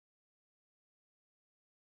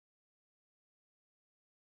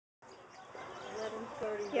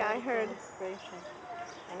Yeah, I heard. Demonstration.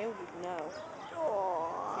 I knew he'd know.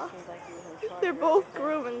 Aww. He seems like he was in charge They're of both everything.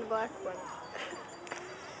 grooming the black one.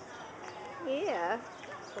 Yeah.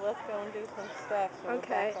 So let's go and do some stuff. So we're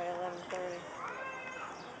Okay. back by 11:30.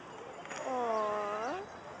 Aww.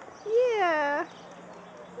 Yeah.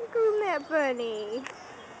 Groom that bunny.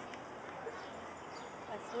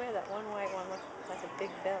 I swear that one white one looks like a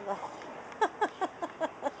big fella.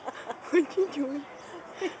 What you doing?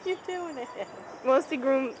 What are you doing to him? Mostly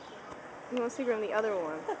groom the other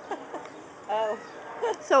one. Oh.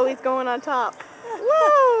 So he's going on top.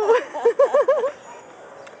 Whoa!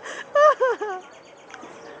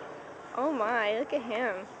 Oh my, look at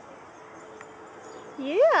him.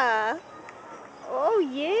 Yeah. Oh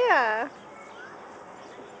yeah.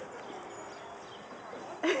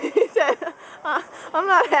 He said, I'm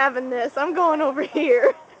not having this. I'm going over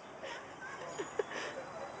here.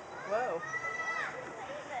 Whoa.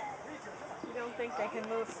 You don't think they can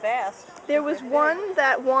move fast? There was They're one big.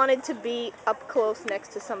 that wanted to be up close next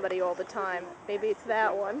to somebody all the time. Maybe it's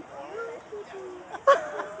that one.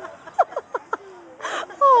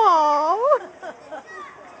 Aww.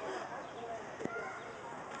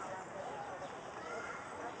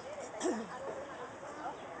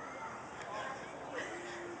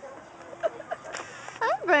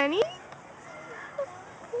 Hi, Bunny.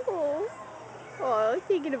 Oh, oh,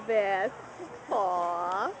 taking a bath.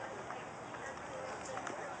 Aww.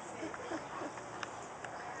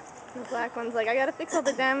 The black one's like, I gotta fix all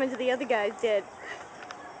the damage the other guys did.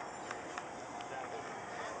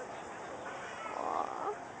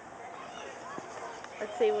 Aww.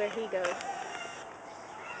 Let's see where he goes.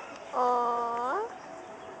 Aww.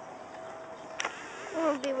 I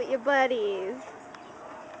wanna be with your buddies.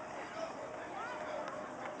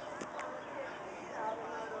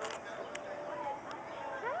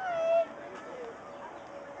 Hi.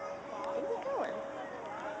 Where you going?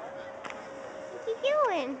 What you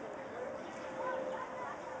doing?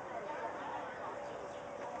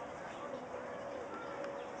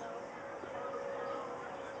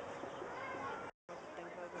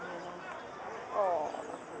 Oh.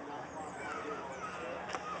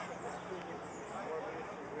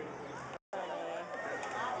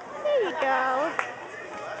 There you go.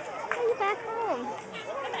 Are you back home?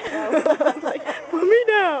 I was like, put me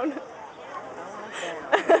down.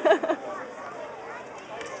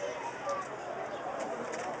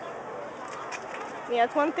 Yeah,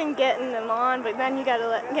 it's one thing getting them on, but then you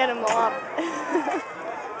gotta get them off.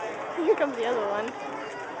 Here comes the other one.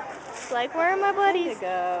 It's like, where are my buddies?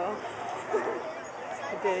 There you go.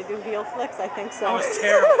 Did he do heel flicks? I think so. That was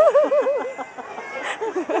terrible.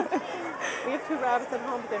 We have 2 rabbits at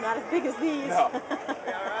home, but they're not as big as these. No.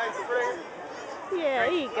 Yeah,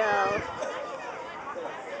 there you go.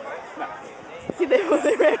 No. See, they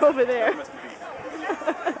ran over there.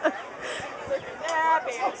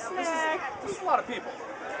 Snack. There's a lot of people.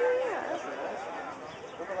 Yeah.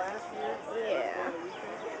 Yeah.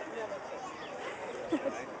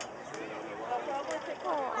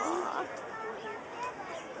 Aww.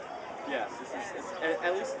 Yes,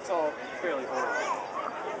 at least it's all fairly orderly.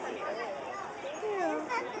 Yeah.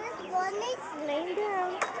 Laying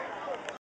down.